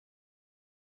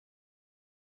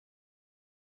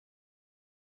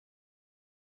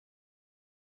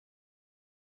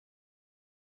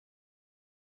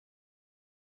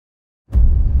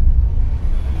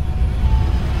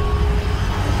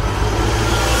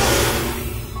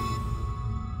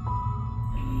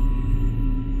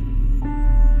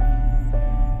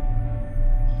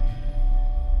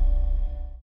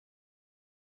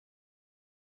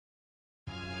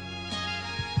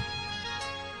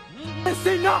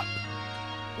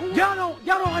Y'all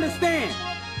don't understand.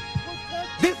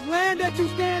 This land that you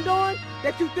stand on,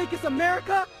 that you think is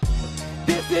America,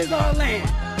 this is our land.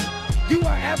 You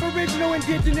are Aboriginal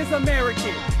Indigenous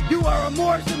American. You are a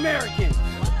Moorish American.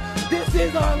 This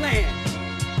is our land.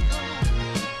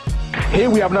 Here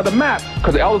we have another map,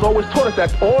 because the elders always taught us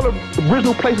that all the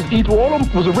original places, all of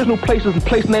them was original places and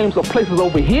place names of places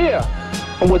over here,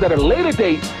 and was at a later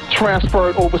date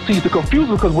transferred overseas to confuse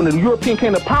us, because when the European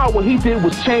came to power, what he did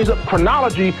was change up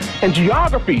chronology and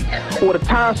geography, or the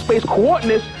time-space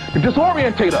coordinates to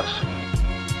disorientate us.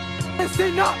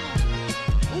 Listen up.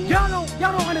 Y'all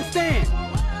don't understand.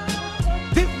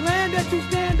 This land that you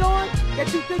stand on,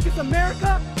 that you think is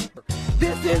America,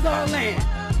 this is our land.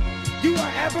 You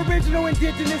are Aboriginal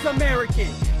Indigenous American.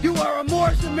 You are a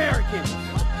Moorish American.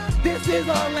 This is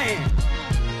our land.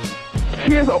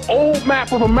 Here's an old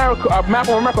map of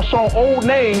America, showing old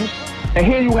names, and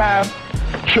here you have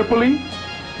Tripoli,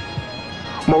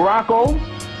 Morocco,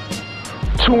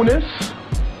 Tunis,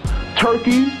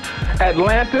 Turkey,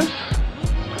 Atlantis,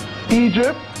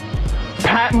 Egypt,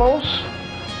 Patmos,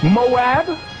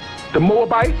 Moab, the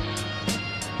Moabites,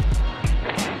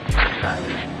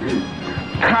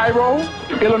 Cairo,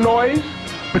 Illinois,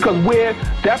 because where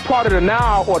that part of the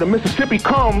Nile or the Mississippi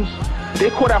comes, they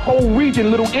call that whole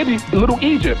region Little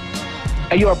Egypt.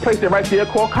 And you have a place there right there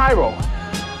called Cairo.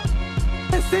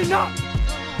 Listen up.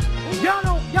 Y'all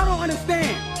don't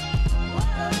understand.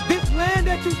 This land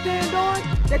that you stand on,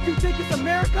 that you think is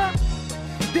America,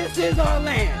 this is our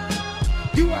land.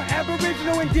 You are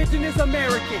Aboriginal Indigenous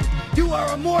American. You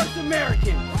are a Moorish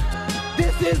American.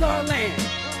 This is our land.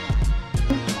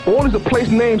 All these are place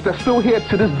names that's still here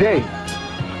to this day.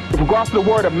 With regards to the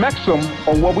word Amexem,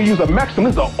 or what we use Amexem,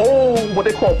 this is an old, what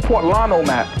they call Portland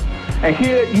map. And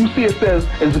here you see it says,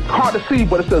 it's hard to see,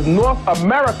 but it says North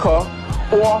America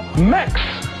or Mex.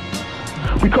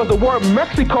 Because the word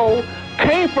Mexico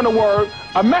came from the word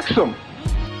Amexem.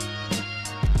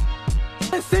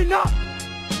 Listen up.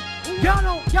 Y'all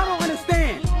don't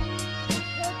understand.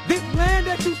 This land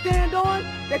that you stand on,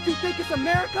 that you think is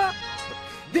America,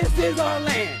 this is our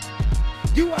land.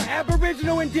 You are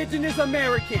Aboriginal Indigenous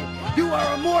American. You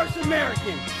are a Moorish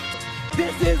American.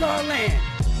 This is our land.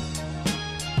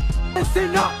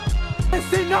 Listen up.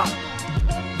 Listen up.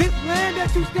 This land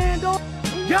that you stand on,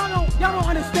 y'all don't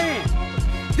understand.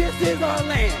 This is our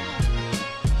land.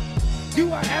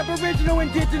 You are Aboriginal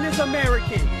Indigenous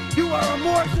American. You are a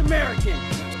Moorish American.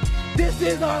 This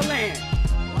is our land.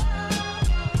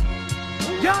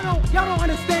 Y'all don't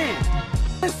understand.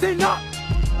 Listen up.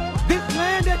 This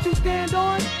land that you stand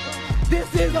on,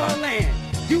 this is our land.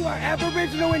 You are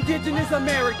Aboriginal Indigenous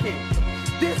American.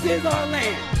 This is our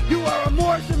land. You are a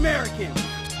Moorish American.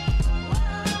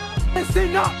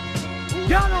 Listen up.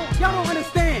 Y'all don't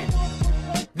understand.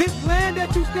 This land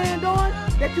that you stand on,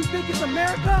 that you think is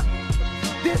America,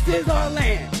 this is our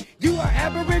land. You are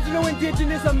Aboriginal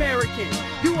Indigenous American.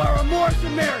 You are a Moorish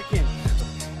American.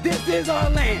 This is our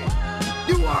land.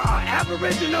 You are an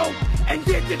Aboriginal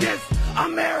Indigenous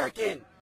American.